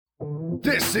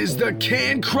This is the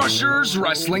Can Crushers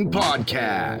Wrestling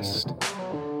Podcast.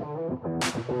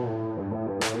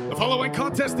 The following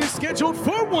contest is scheduled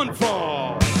for one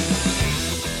fall.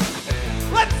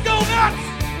 Let's go nuts!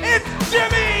 It's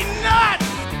Jimmy Nuts!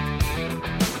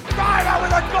 Drive out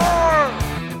with a car!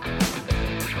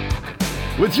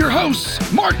 With your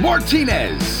hosts, Mark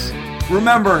Martinez.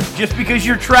 Remember, just because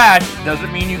you're trash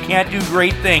doesn't mean you can't do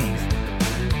great things.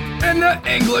 And the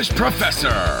English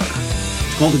Professor.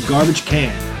 It's called a garbage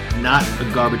can, not a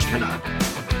garbage cannot.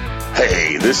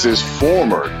 Hey, this is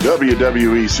former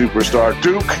WWE superstar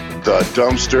Duke, the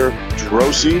Dumpster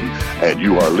Droese, and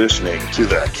you are listening to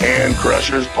the Can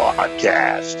Crushers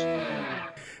Podcast.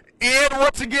 And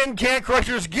once again, Can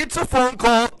Crushers gets a phone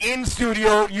call in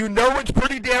studio. You know it's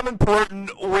pretty damn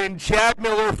important when Chad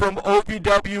Miller from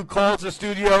OVW calls the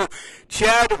studio.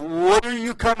 Chad, what are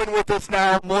you coming with us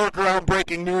now? More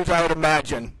groundbreaking news, I would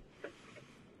imagine.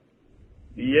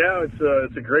 Yeah,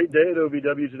 it's a great day at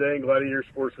OVW today and Gladiator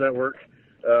Sports Network.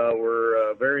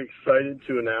 We're very excited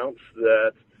to announce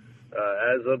that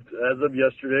as of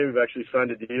yesterday, we've actually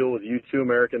signed a deal with U2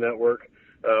 America Network,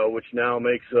 which now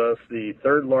makes us the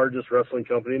third largest wrestling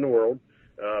company in the world,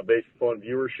 based upon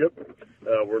viewership.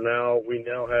 We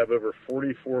now have over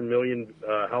 44 million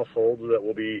households that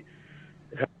will be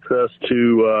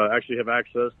actually have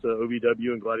access to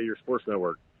OVW and Gladiator Sports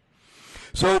Network.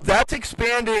 So that's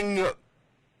expanding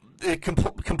the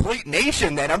complete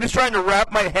nation then. I'm just trying to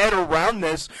wrap my head around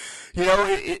this. You know,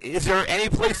 is there any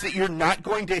place that you're not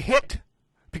going to hit?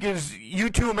 Because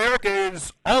U2 America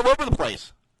is all over the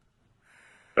place.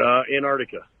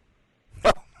 Antarctica.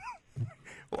 Well,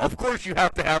 of course you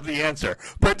have to have the answer.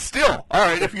 But still, all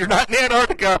right, if you're not in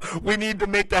Antarctica, we need to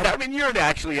make that happen. I mean, you're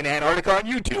actually in Antarctica on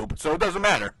YouTube, so it doesn't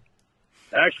matter.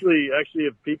 Actually,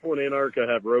 if people in Antarctica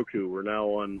have Roku, we're now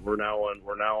on in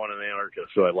Antarctica.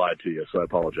 So I lied to you. So I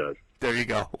apologize. There you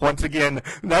go. Once again,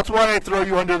 that's why I throw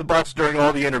you under the bus during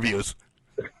all the interviews.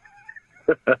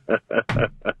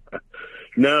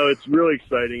 No, it's really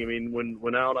exciting. I mean,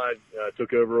 when Al and I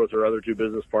took over with our other two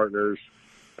business partners,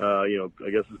 I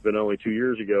guess it's been only 2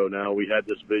 years ago now. We had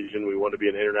this vision. We wanted to be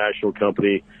an international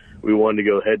company. We wanted to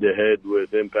go head to head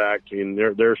with Impact, and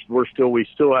we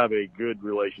still have a good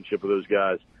relationship with those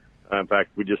guys. In fact,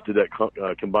 we just did that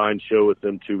combined show with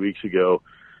them 2 weeks ago.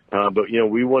 But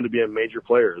we want to be a major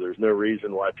player. There's no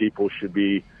reason why people should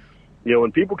be,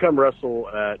 when people come wrestle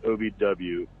at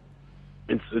OVW.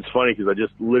 It's funny because I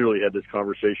just literally had this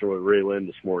conversation with Ray Lynn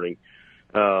this morning.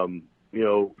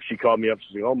 She called me up.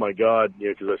 She's like, "Oh my God,"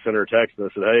 because I sent her a text and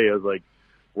I said, "Hey," I was like,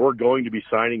 "We're going to be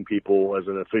signing people as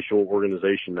an official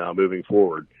organization now moving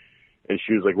forward." And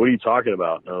she was like, "What are you talking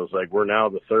about?" And I was like, "We're now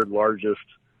the third largest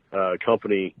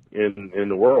company in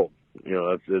the world."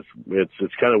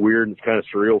 It's kind of weird and it's kind of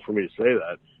surreal for me to say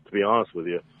that, to be honest with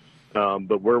you.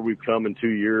 But where we've come in 2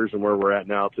 years and where we're at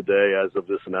now today, as of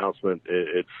this announcement,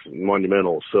 it's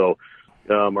monumental. So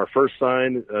our first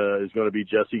sign is going to be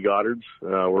Jesse Goddard's.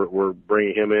 We're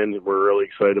bringing him in. We're really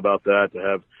excited about that, to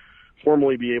have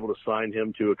formally be able to sign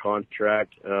him to a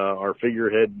contract. Our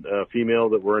figurehead female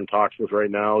that we're in talks with right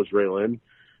now is Ray Lynn.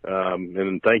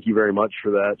 And thank you very much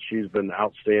for that. She's been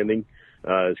outstanding.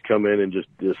 Has come in and just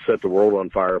set the world on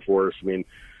fire for us. I mean,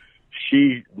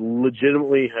 she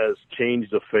legitimately has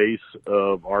changed the face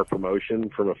of our promotion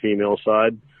from a female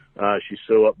side. She's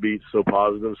so upbeat, so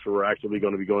positive, so we're actively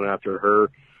going to be going after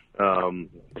her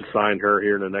to sign her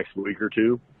here in the next week or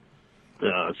two.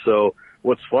 So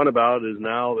what's fun about it is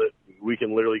now that we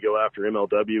can literally go after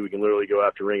MLW, we can literally go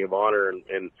after Ring of Honor,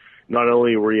 and not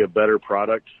only are we a better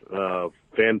product,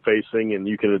 fan-facing, and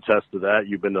you can attest to that.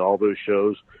 You've been to all those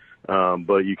shows.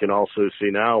 But you can also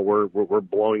see now we're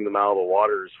blowing them out of the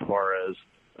water as far as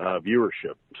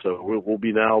viewership. So we'll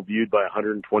be now viewed by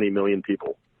 120 million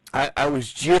people. I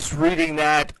was just reading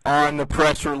that on the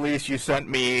press release you sent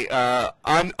me.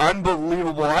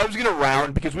 Unbelievable. I was going to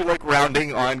round because we like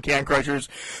rounding on Can Crushers.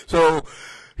 So,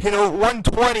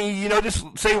 120,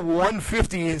 just say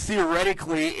 150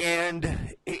 theoretically,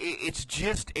 and it's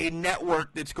just a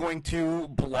network that's going to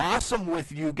blossom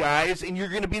with you guys, and you're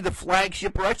going to be the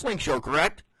flagship wrestling show,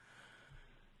 correct?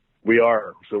 We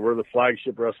are. So we're the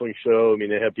flagship wrestling show. I mean,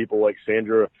 they have people like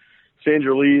Sandra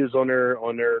Lee is on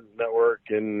their network,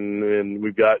 and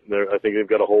we've got I think they've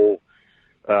got a whole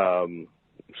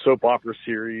soap opera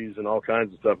series and all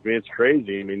kinds of stuff. I mean, it's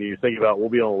crazy. I mean, you think about we'll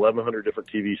be on 1,100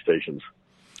 different TV stations.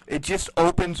 It just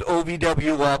opens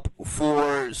OVW up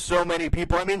for so many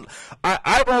people. I mean,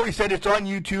 I've always said it's on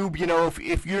YouTube.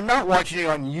 If you're not watching it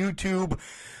on YouTube,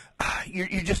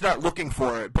 you're just not looking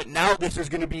for it. But now this is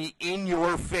going to be in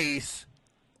your face,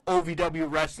 OVW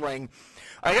Wrestling.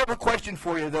 I have a question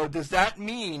for you, though. Does that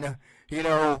mean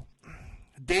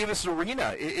Davis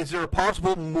Arena. Is there a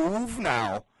possible move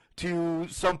now to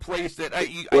some place that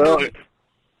I Well, know that,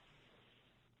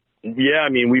 yeah, I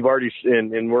mean, we've already,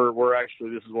 and we're actually,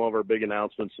 this is one of our big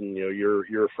announcements, and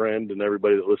you're a friend, and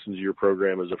everybody that listens to your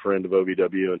program is a friend of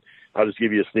OVW, and I'll just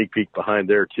give you a sneak peek behind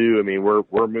there too. I mean,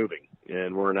 we're moving,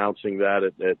 and we're announcing that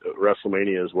at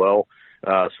WrestleMania as well.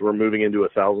 So we're moving into a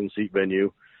 1,000-seat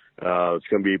venue. It's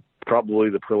going to be probably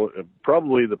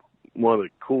the one of the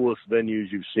coolest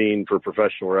venues you've seen for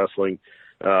professional wrestling.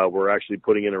 We're actually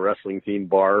putting in a wrestling-themed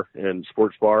bar and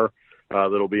sports bar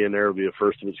that'll be in there. It'll be the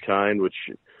first of its kind, which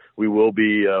we will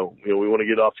be, we want to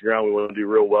get off the ground. We want to do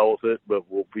real well with it, but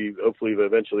we'll be hopefully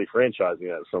eventually franchising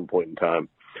that at some point in time.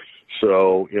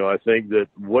 So, I think that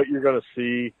what you're going to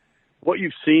see, what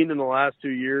you've seen in the last 2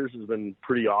 years has been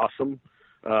pretty awesome.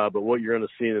 But what you're going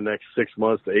to see in the next 6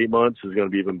 months to 8 months is going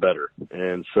to be even better.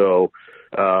 And so,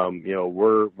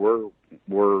 we're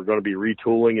going to be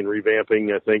retooling and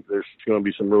revamping. I think there's going to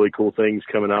be some really cool things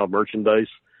coming out of merchandise.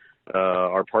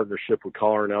 Our partnership with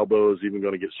Collar and Elbow is even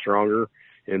going to get stronger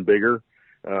and bigger,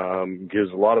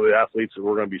 because a lot of the athletes that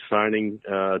we're going to be signing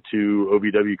to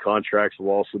OVW contracts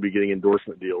will also be getting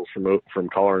endorsement deals from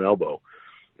Collar and Elbow.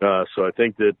 So I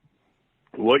think that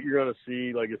what you're going to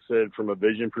see, like I said, from a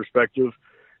vision perspective,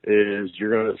 is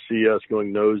you're going to see us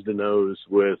going nose to nose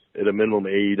with, at a minimum,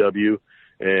 AEW,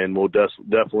 and we'll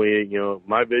definitely,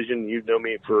 my vision. You've known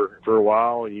me for a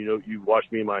while, and you've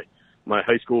watched me in my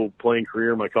high school playing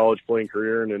career, my college playing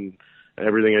career, and then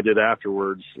everything I did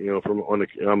afterwards.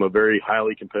 I'm a very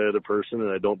highly competitive person, and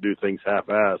I don't do things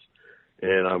half-assed,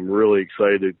 and I'm really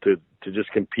excited to just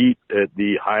compete at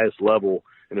the highest level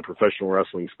in the professional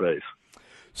wrestling space.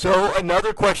 So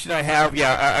another question I have,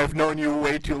 I've known you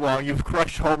way too long. You've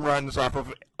crushed home runs off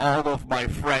of all of my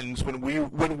friends. When we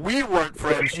weren't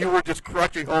friends, you were just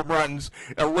crushing home runs,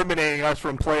 eliminating us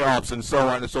from playoffs and so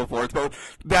on and so forth. So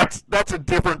that's a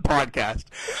different podcast.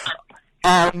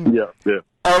 Yeah.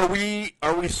 Are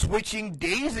we switching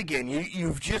days again?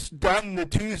 You've just done the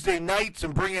Tuesday nights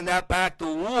and bringing that back to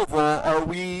Louisville. Are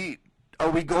we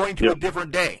going to a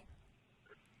different day?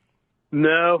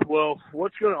 No, well,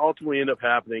 what's going to ultimately end up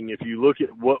happening, if you look at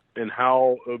what and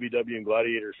how OVW and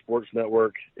Gladiator Sports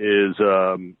Network is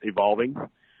evolving,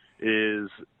 is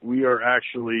we are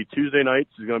actually, Tuesday nights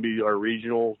is going to be our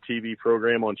regional TV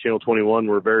program on Channel 21.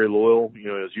 We're very loyal.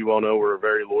 As you all know, we're a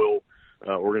very loyal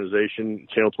organization.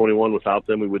 Channel 21, without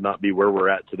them, we would not be where we're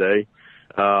at today.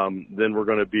 Then we're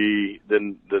going to be,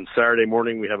 then Saturday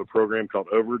morning, we have a program called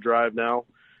Overdrive now,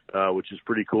 which is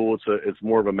pretty cool. It's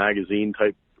more of a magazine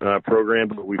type program,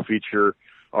 but we feature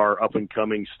our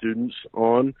up-and-coming students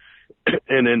on.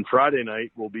 And then Friday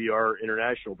night will be our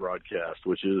international broadcast,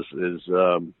 which is it's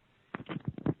going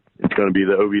to be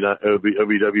the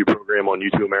OVW program on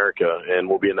YouTube America, and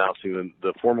we'll be announcing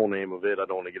the formal name of it. I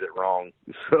don't want to get it wrong,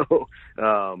 so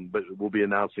but we'll be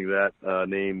announcing that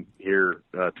name here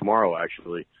tomorrow,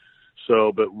 actually.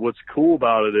 So, but what's cool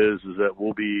about it is that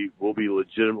we'll be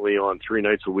legitimately on 3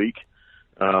 nights a week.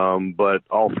 But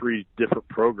all 3 different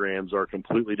programs are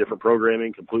completely different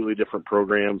programming, completely different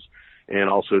programs, and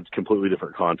also it's completely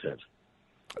different content.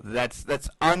 That's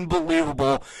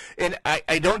unbelievable. And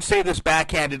I don't say this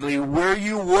backhandedly. Where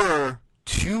you were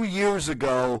 2 years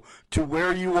ago to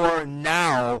where you are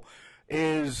now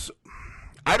is,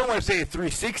 I don't want to say a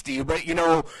 360, but,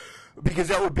 because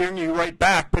that would bring you right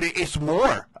back, but it's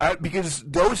more. Because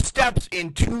those steps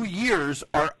in 2 years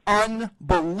are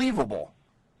unbelievable.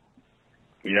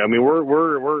 Yeah, I mean,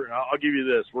 we're I'll give you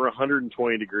this. We're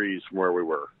 120 degrees from where we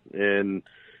were. And,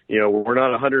 we're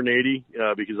not 180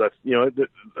 because the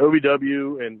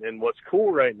OVW and what's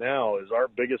cool right now is our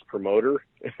biggest promoter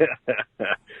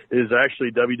is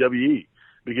actually WWE,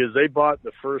 because they bought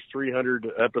the first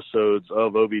 300 episodes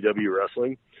of OVW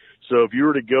Wrestling. So if you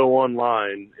were to go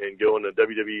online and go on the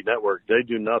WWE Network, they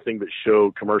do nothing but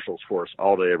show commercials for us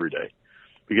all day, every day,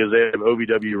 because they have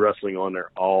OVW Wrestling on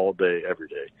there all day, every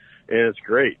day. And it's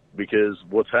great, because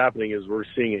what's happening is we're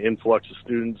seeing an influx of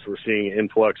students. We're seeing an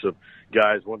influx of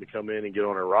guys wanting to come in and get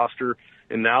on our roster.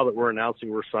 And now that we're announcing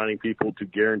we're signing people to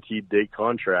guaranteed date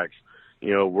contracts,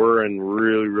 we're in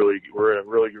really, really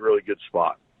good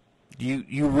spot.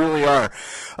 You really are.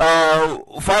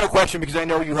 Final question, because I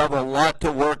know you have a lot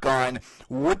to work on.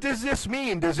 What does this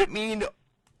mean? Does it mean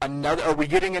are we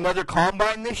getting another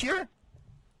combine this year?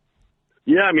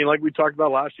 Yeah, I mean, like we talked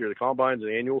about last year, the combine's an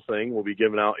annual thing. We'll be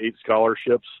giving out 8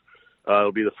 scholarships.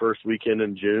 It'll be the first weekend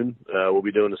in June. We'll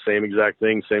be doing the same exact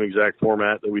thing, same exact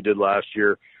format that we did last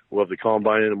year. We'll have the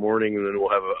combine in the morning, and then we'll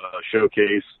have a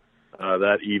showcase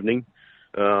that evening.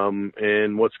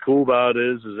 And what's cool about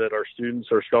it is that our students,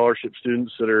 our scholarship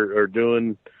students that are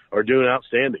doing are doing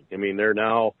outstanding. I mean, they're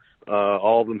now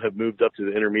all of them have moved up to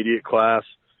the intermediate class.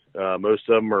 Most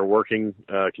of them are working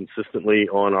consistently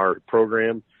on our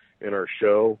program and our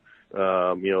show.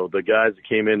 The guys that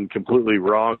came in completely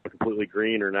wrong, completely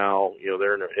green, are now,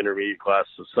 they're in an intermediate class.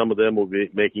 So some of them will be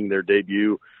making their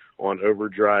debut on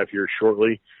Overdrive here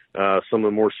shortly. Some of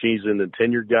the more seasoned and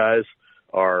tenured guys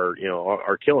are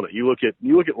killing it. You look at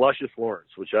Luscious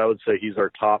Lawrence, which I would say he's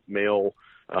our top male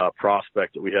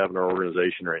prospect that we have in our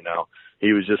organization right now.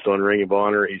 He was just on Ring of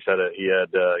Honor. He had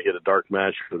a dark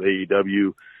match with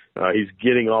AEW. He's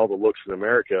getting all the looks in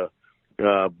America.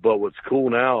 But what's cool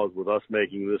now is with us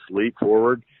making this leap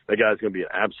forward, that guy's going to be an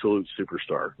absolute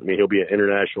superstar. I mean, he'll be an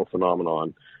international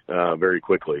phenomenon very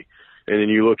quickly. And then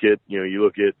you look at him. You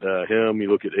look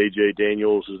at AJ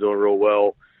Daniels is doing real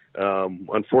well.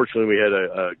 Unfortunately, we had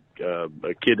a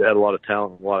kid that had a lot of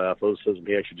talent, a lot of athleticism.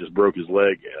 He actually just broke his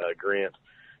leg. Grant.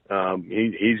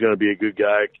 He's going to be a good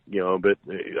guy. But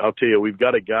I'll tell you, we've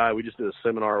got a guy. We just did a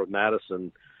seminar with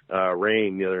Madison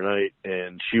Rain the other night,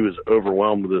 and she was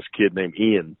overwhelmed with this kid named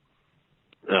Ian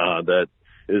that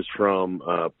is from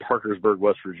Parkersburg,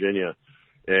 West Virginia,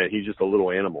 and he's just a little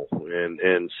animal,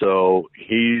 and so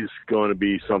he's going to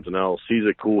be something else. He's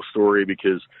a cool story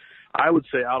because I would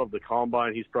say out of the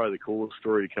combine, he's probably the coolest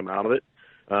story to come out of it,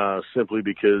 simply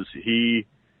because he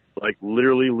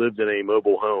literally lived in a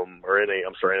mobile home or in an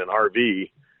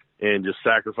RV and just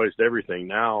sacrificed everything.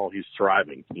 Now he's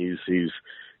thriving. He's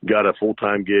got a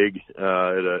full-time gig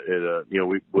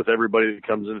with everybody that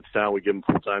comes into town. We give them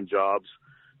full-time jobs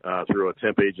through a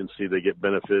temp agency. They get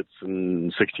benefits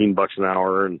and $16 an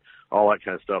hour and all that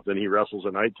kind of stuff. Then he wrestles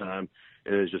at nighttime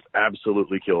and has just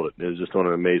absolutely killed it. It's just done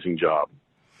an amazing job.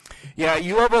 Yeah,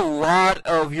 you have a lot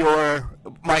of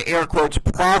my air quotes,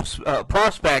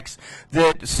 prospects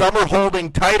that some are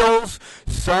holding titles,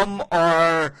 some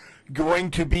are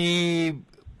going to be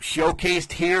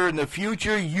showcased here in the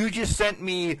future. You just sent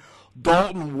me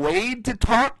Dalton Wade to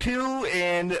talk to,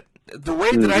 and the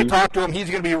way that I talked to him, he's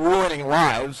going to be ruining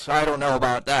lives. I don't know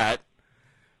about that.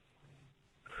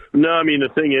 No, I mean, the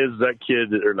thing is that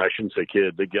kid, or I shouldn't say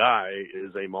kid, the guy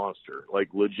is a monster,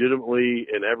 legitimately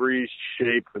in every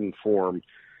shape and form.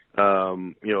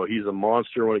 He's a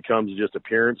monster when it comes to just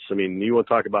appearance. I mean, you want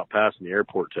to talk about passing the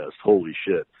airport test. Holy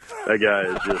shit. That guy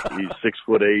he's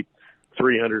 6'8",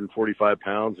 345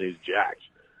 pounds, and he's jacked.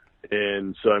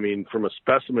 And so, I mean, from a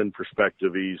specimen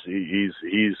perspective, he's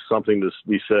something to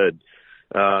be said.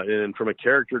 And from a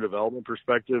character development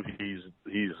perspective,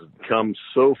 he's come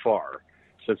so far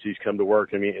since he's come to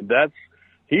work. I mean,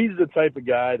 he's the type of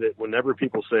guy that whenever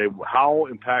people say, how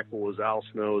impactful is Al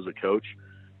Snow as a coach,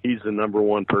 he's the number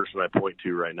one person I point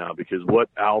to right now, because what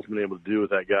Al's been able to do with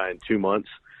that guy in 2 months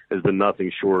has been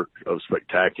nothing short of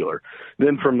spectacular.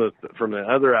 Then from the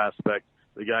other aspect,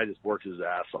 the guy just works his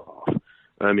ass off.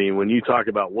 I mean, when you talk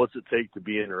about what's it take to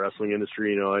be in the wrestling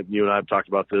industry, you and I have talked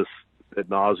about this ad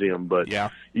nauseum, but yeah.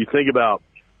 You think about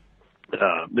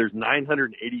there's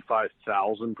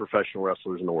 985,000 professional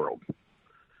wrestlers in the world.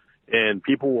 And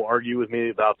people will argue with me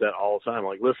about that all the time.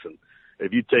 Listen,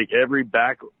 if you take every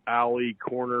back alley,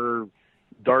 corner,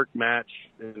 dark match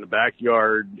in the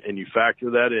backyard and you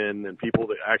factor that in, and people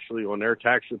that actually on their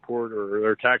tax report or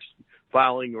their tax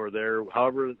filing or their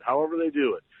however they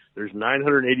do it, there's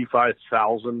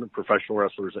 985,000 professional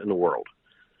wrestlers in the world.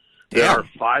 There are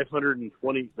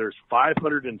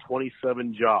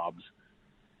 527 jobs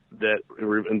that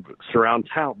surround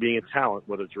talent, being a talent,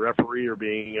 whether it's a referee or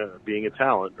being a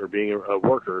talent or being a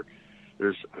worker.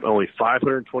 There's only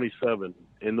 527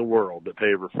 in the world that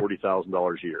pay over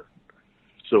 $40,000 a year.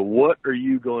 So what are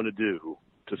you going to do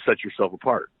to set yourself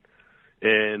apart?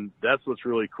 And that's what's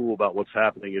really cool about what's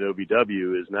happening at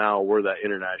OVW is now we're that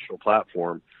international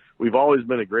platform. We've always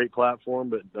been a great platform,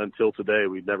 but until today,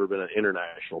 we've never been an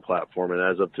international platform. And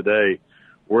as of today,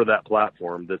 we're that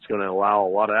platform that's going to allow a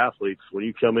lot of athletes, when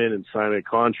you come in and sign a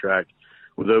contract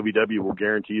with OVW, we'll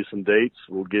guarantee you some dates.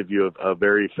 We'll give you a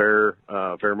very fair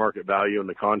market value in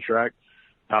the contract.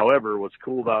 However, what's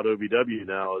cool about OVW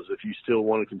now is if you still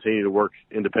want to continue to work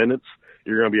independence,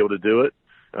 you're going to be able to do it.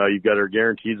 You've got our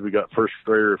guarantees. We got first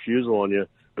right of refusal on you.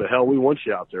 But hell, we want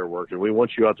you out there working. We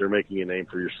want you out there making a name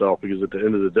for yourself, because at the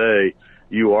end of the day,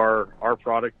 you are our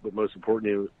product, but most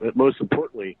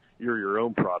importantly, you're your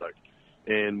own product.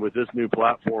 And with this new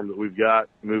platform that we've got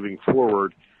moving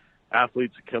forward,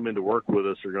 athletes that come in to work with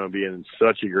us are going to be in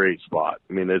such a great spot.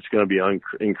 I mean, it's going to be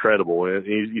incredible. And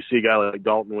you see a guy like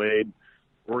Dalton Wade,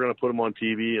 we're going to put him on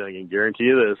TV, and I can guarantee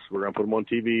you this, we're going to put him on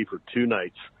TV for 2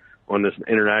 nights on this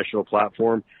international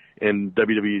platform, and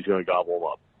WWE is going to gobble him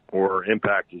up, or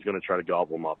Impact is going to try to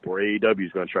gobble him up, or AEW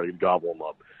is going to try to gobble him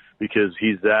up, because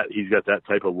he's got that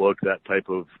type of look, that type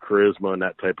of charisma, and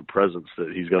that type of presence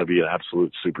that he's going to be an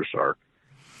absolute superstar.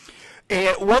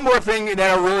 And one more thing, and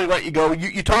then I'll really let you go.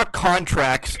 You talk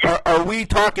contracts. Are we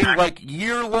talking like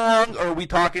year-long, or are we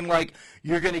talking like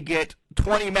you're going to get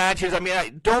 20 matches? I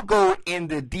mean, don't go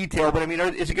into detail, but I mean,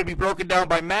 is it going to be broken down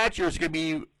by match, or is it going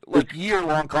to be like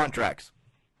year-long contracts?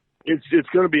 It's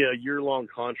going to be a year-long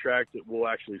contract that will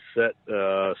actually set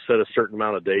a certain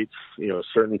amount of dates. You know,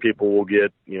 certain people will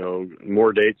get, you know,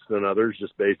 more dates than others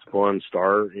just based upon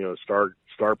star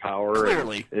power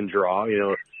and draw. You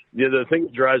know, the thing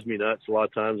that drives me nuts a lot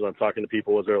of times when I'm talking to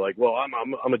people is they're like, "Well,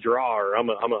 I'm a draw, or I'm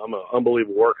an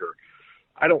unbelievable worker."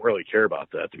 I don't really care about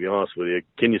that, to be honest with you.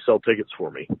 Can you sell tickets for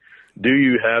me? Do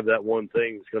you have that one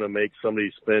thing that's going to make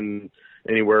somebody spend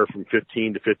anywhere from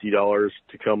 $15 to $50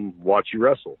 to come watch you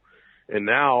wrestle? And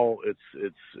now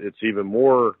it's even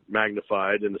more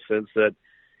magnified in the sense that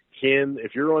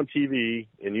if you're on TV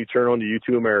and you turn on to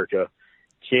U2 America,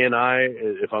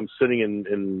 if I'm sitting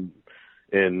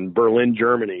in Berlin,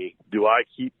 Germany, do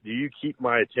you keep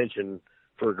my attention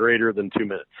for greater than 2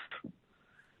 minutes?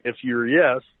 If you're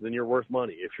yes, then you're worth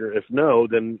money. If no,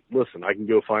 then listen, I can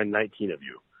go find 19 of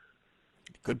you.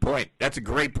 Good point. That's a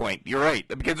great point. You're right,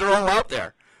 because they're all out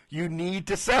there. You need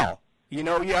to sell. You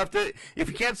know, you have to. If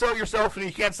you can't sell yourself and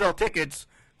you can't sell tickets,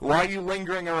 why are you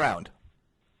lingering around?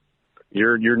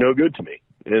 You're no good to me,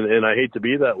 and I hate to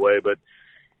be that way, but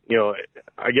you know,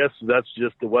 I guess that's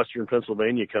just the Western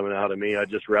Pennsylvania coming out of me. I'd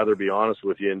just rather be honest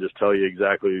with you and just tell you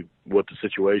exactly what the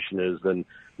situation is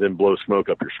than blow smoke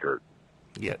up your skirt.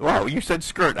 Yeah. Wow, you said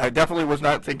skirt. I definitely was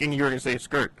not thinking you were going to say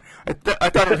skirt. I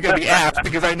thought it was going to be ass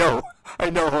because I know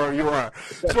how you are.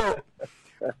 So.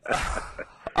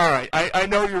 All right, I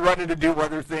know you're running to do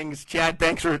other things. Chad,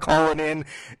 thanks for calling in.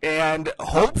 And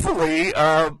hopefully,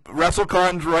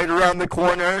 WrestleCon's right around the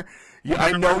corner.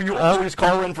 I know you always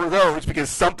call in for those because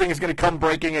something is going to come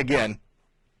breaking again.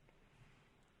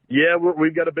 Yeah,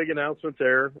 we've got a big announcement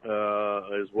there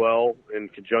as well in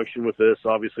conjunction with this.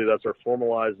 Obviously, that's our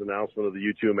formalized announcement of the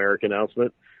U2 America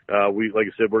announcement. Like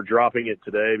I said, we're dropping it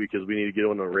today because we need to get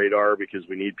on the radar because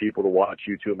we need people to watch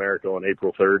U2 America on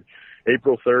April 3rd.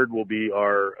 April 3rd will be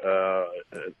our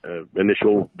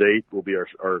initial date, will be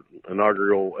our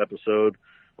inaugural episode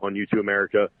on U2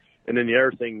 America. And then the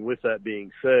other thing with that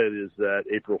being said is that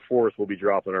April 4th we'll be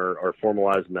dropping our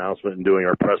formalized announcement and doing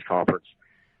our press conference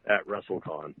at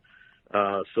WrestleCon.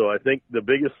 So I think the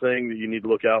biggest thing that you need to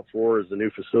look out for is the new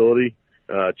facility.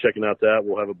 Checking out that.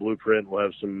 We'll have a blueprint. We'll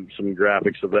have some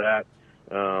graphics of that.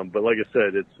 But like I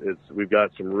said, we've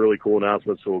got some really cool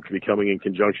announcements that will be coming in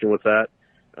conjunction with that.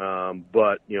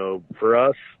 But, you know, for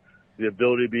us, the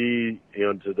ability to be, you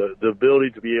know, the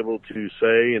ability to be able to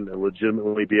say and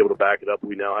legitimately be able to back it up,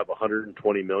 we now have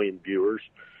 120 million viewers,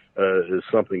 is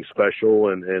something special.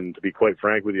 And to be quite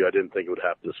frank with you, I didn't think it would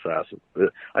happen this fast.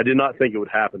 I did not think it would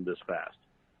happen this fast.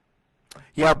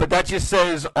 Yeah, but that just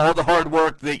says all the hard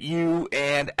work that you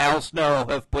and Al Snow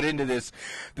have put into this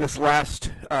last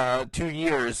 2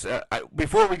 years.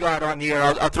 Before we got on the air,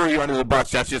 I'll throw you under the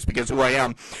bus. That's just because who I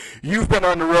am. You've been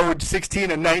on the road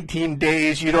 16 and 19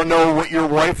 days. You don't know what your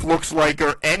wife looks like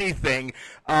or anything.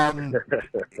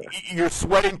 You're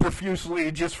sweating profusely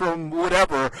just from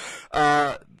whatever.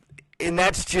 And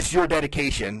that's just your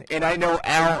dedication. And I know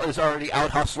Al is already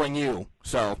out hustling you.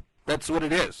 So that's what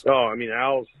it is. Oh, I mean,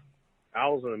 Al's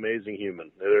an amazing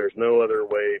human. There's no other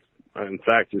way. In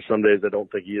fact, there's some days I don't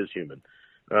think he is human.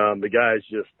 The guy is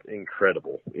just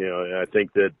incredible. You know, and I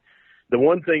think that the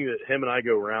one thing that him and I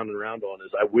go round and round on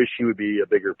is I wish he would be a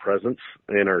bigger presence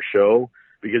in our show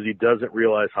because he doesn't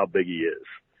realize how big he is.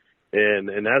 And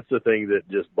that's the thing that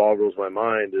just boggles my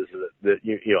mind is that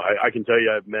you know, I can tell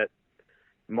you I've met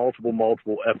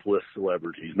multiple F-list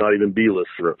celebrities, not even B-list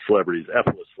celebrities,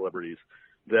 F-list celebrities,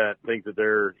 that think that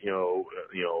they're,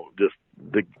 just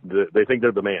they think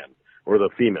they're the man or the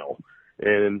female.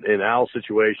 And in Al's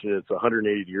situation, it's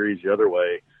 180 degrees the other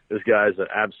way. This guy's an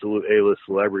absolute A-list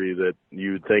celebrity that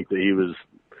you'd think that he was,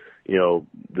 you know,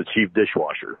 the chief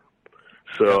dishwasher.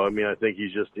 So, I mean, I think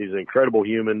he's an incredible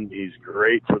human. He's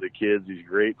great for the kids. He's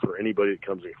great for anybody that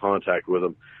comes in contact with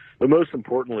him. But most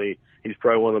importantly, he's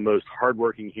probably one of the most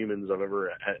hardworking humans I've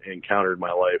ever encountered in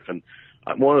my life. And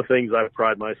one of the things I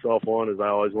pride myself on is I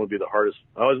always want to be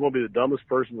the dumbest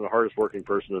person and the hardest working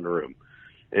person in the room.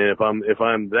 And if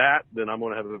I'm that, then I'm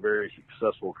going to have a very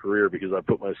successful career because I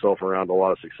put myself around a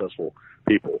lot of successful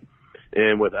people.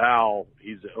 And with Al,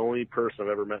 he's the only person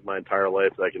I've ever met in my entire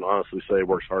life that I can honestly say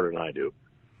works harder than I do.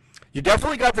 You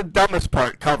definitely got the dumbest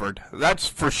part covered. That's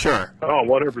for sure. Oh,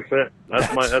 100%.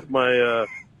 That's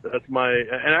my,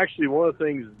 and actually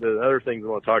the other things I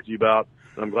want to talk to you about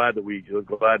I'm glad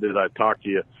that I talked to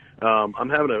you.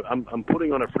 I'm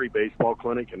putting on a free baseball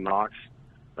clinic in Knox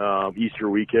Easter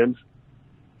weekend,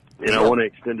 and I want to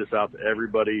extend this out to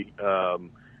everybody.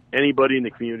 Anybody in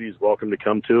the community is welcome to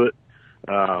come to it.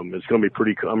 It's going to be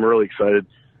pretty cool. I'm really excited.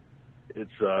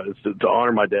 It's to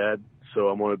honor my dad, so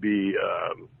I'm going to be.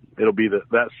 It'll be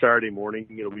that Saturday morning.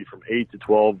 It'll be from 8 to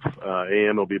 12 a.m.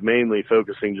 It'll be mainly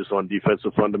focusing just on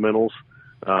defensive fundamentals.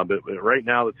 But right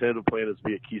now, the tentative plan is to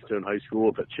be at Keystone High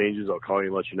School. If it changes, I'll call you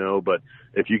and let you know. But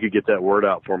if you could get that word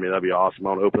out for me, that'd be awesome.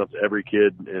 I'll open up to every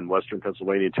kid in Western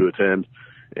Pennsylvania to attend.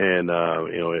 And,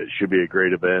 it should be a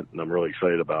great event, and I'm really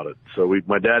excited about it. So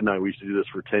my dad and I, we used to do this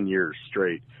for 10 years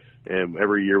straight. And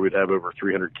every year we'd have over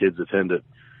 300 kids attend it.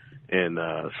 And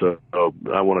so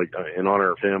I want to, in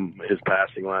honor of him, his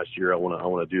passing last year, I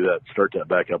want to do that, start that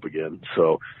back up again.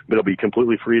 So it'll be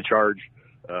completely free of charge.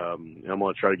 I'm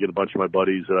going to try to get a bunch of my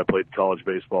buddies that I played college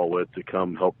baseball with to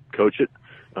come help coach it.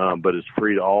 But it's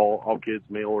free to all kids,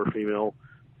 male or female,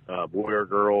 boy or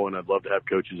girl, and I'd love to have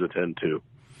coaches attend too.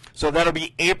 So that'll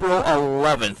be April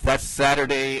 11th. That's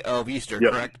Saturday of Easter,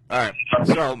 correct? All right.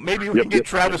 So maybe we can get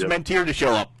Travis Mentier to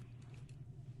show up.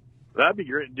 That'd be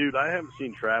great, dude. I haven't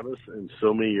seen Travis in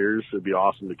so many years. It'd be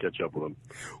awesome to catch up with him.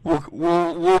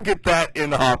 We'll get that in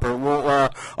the hopper.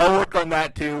 I'll work on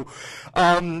that too.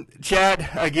 Chad,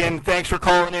 again, thanks for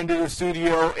calling into the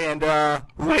studio. And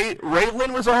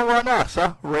Raylan was all on us,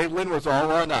 huh? Raylan was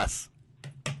all on us.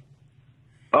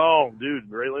 Oh, dude,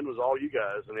 Raylan was all you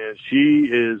guys. I mean, she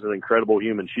is an incredible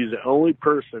human. She's the only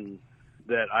person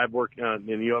that I've worked on,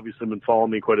 and you obviously have been following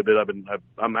me quite a bit.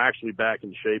 I'm actually back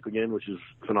in shape again, which is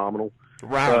phenomenal.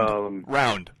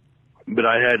 Round. But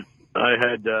I had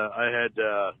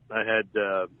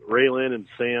Raylan and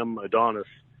Sam Adonis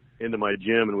into my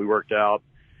gym, and we worked out,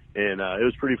 and it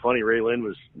was pretty funny.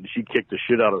 Raylan she kicked the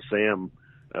shit out of Sam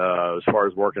as far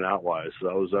as working out wise.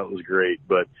 So that was great.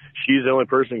 But she's the only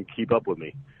person who can keep up with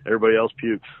me. Everybody else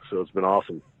pukes, so it's been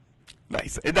awesome.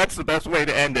 Nice. And that's the best way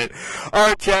to end it. All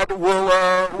right, Chad,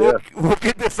 we'll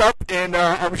get this up, and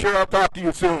I'm sure I'll talk to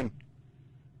you soon.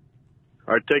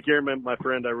 All right, take care, my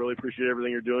friend. I really appreciate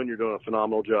everything you're doing. You're doing a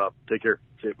phenomenal job. Take care.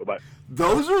 See you. Bye-bye.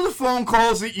 Those are the phone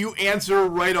calls that you answer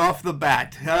right off the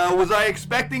bat. Was I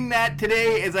expecting that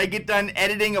today as I get done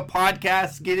editing a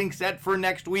podcast, getting set for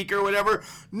next week or whatever?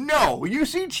 No. You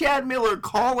see Chad Miller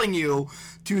calling you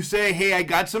to say, hey, I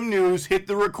got some news, hit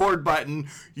the record button.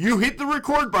 You hit the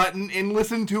record button and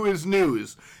listen to his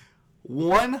news.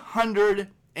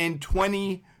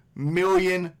 120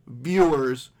 million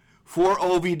viewers for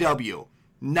OVW.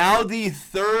 Now the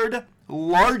third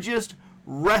largest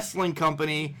wrestling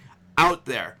company out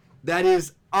there. That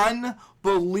is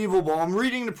unbelievable. I'm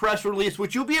reading the press release,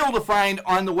 which you'll be able to find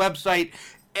on the website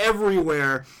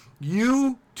everywhere.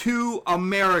 U2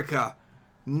 America,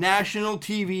 national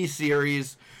TV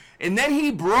series. And then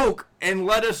he broke and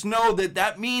let us know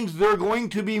that means they're going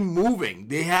to be moving.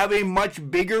 They have a much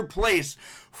bigger place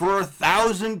for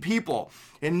 1,000 people.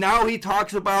 And now he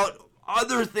talks about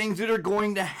other things that are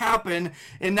going to happen,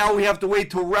 and now we have to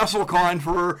wait till WrestleCon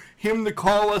for him to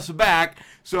call us back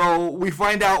so we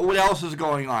find out what else is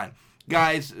going on.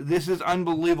 Guys, this is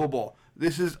unbelievable.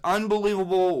 This is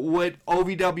unbelievable what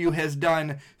OVW has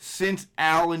done since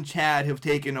Al and Chad have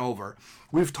taken over.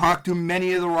 We've talked to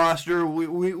many of the roster.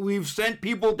 We've sent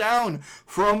people down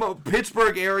from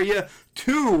Pittsburgh area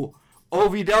to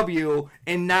OVW,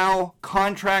 and now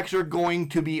contracts are going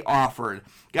to be offered.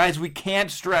 Guys, we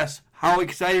can't stress how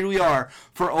excited we are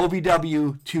for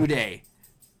OVW today.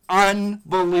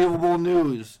 Unbelievable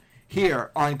news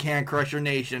here on Can Crusher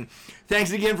Nation.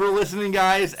 Thanks again for listening,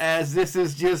 guys, as this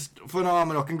is just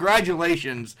phenomenal.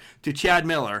 Congratulations to Chad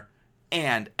Miller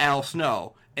and Al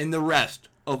Snow and the rest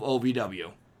of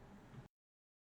OVW.